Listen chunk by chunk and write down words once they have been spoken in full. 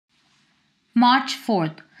March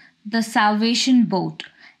 4th, the salvation boat.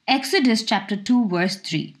 Exodus chapter 2 verse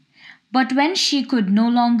 3. But when she could no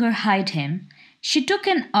longer hide him, she took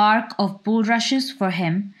an ark of bulrushes for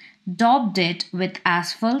him, daubed it with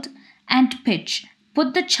asphalt and pitch,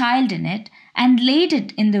 put the child in it, and laid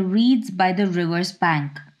it in the reeds by the river's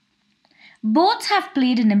bank. Boats have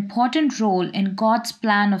played an important role in God's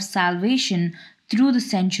plan of salvation through the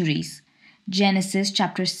centuries. Genesis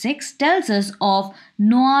chapter 6 tells us of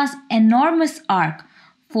Noah's enormous ark,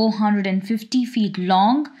 450 feet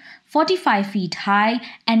long, 45 feet high,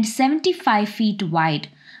 and 75 feet wide,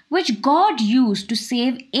 which God used to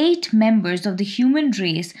save 8 members of the human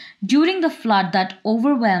race during the flood that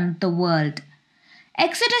overwhelmed the world.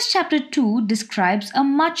 Exodus chapter 2 describes a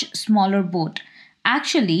much smaller boat,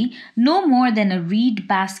 actually no more than a reed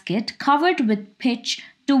basket covered with pitch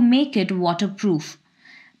to make it waterproof.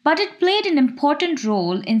 But it played an important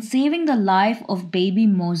role in saving the life of baby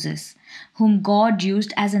Moses, whom God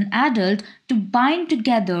used as an adult to bind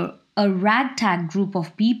together a ragtag group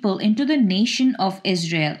of people into the nation of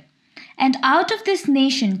Israel. And out of this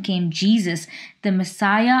nation came Jesus, the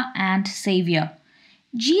Messiah and Savior.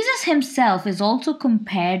 Jesus himself is also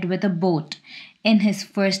compared with a boat. In his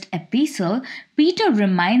first epistle, Peter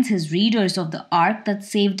reminds his readers of the ark that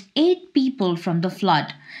saved 8 people from the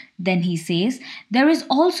flood. Then he says, there is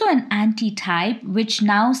also an antitype which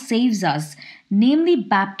now saves us, namely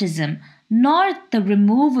baptism, not the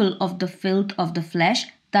removal of the filth of the flesh,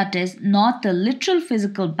 that is, not the literal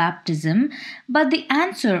physical baptism, but the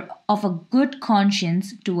answer of a good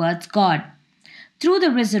conscience towards God, through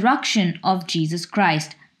the resurrection of Jesus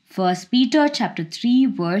Christ. 1 Peter chapter 3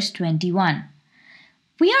 verse 21.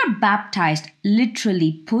 We are baptized,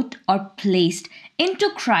 literally put or placed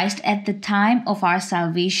into Christ at the time of our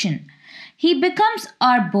salvation. He becomes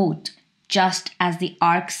our boat, just as the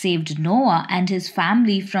ark saved Noah and his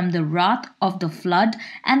family from the wrath of the flood,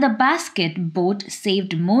 and the basket boat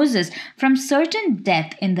saved Moses from certain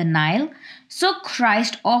death in the Nile. So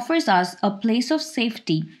Christ offers us a place of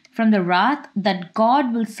safety from the wrath that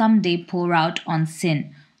God will someday pour out on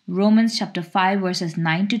sin. Romans chapter 5 verses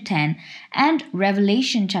 9 to 10 and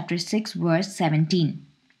Revelation chapter 6 verse 17.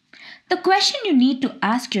 The question you need to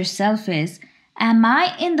ask yourself is, am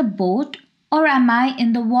I in the boat or am I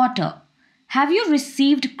in the water? Have you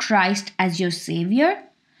received Christ as your Savior?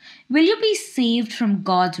 Will you be saved from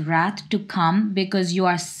God's wrath to come because you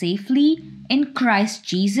are safely in Christ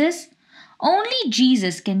Jesus? Only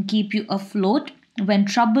Jesus can keep you afloat when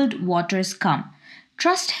troubled waters come.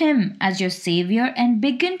 Trust Him as your Savior and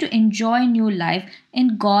begin to enjoy new life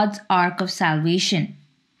in God's ark of salvation.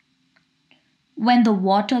 When the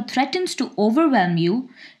water threatens to overwhelm you,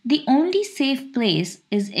 the only safe place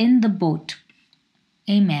is in the boat.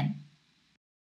 Amen.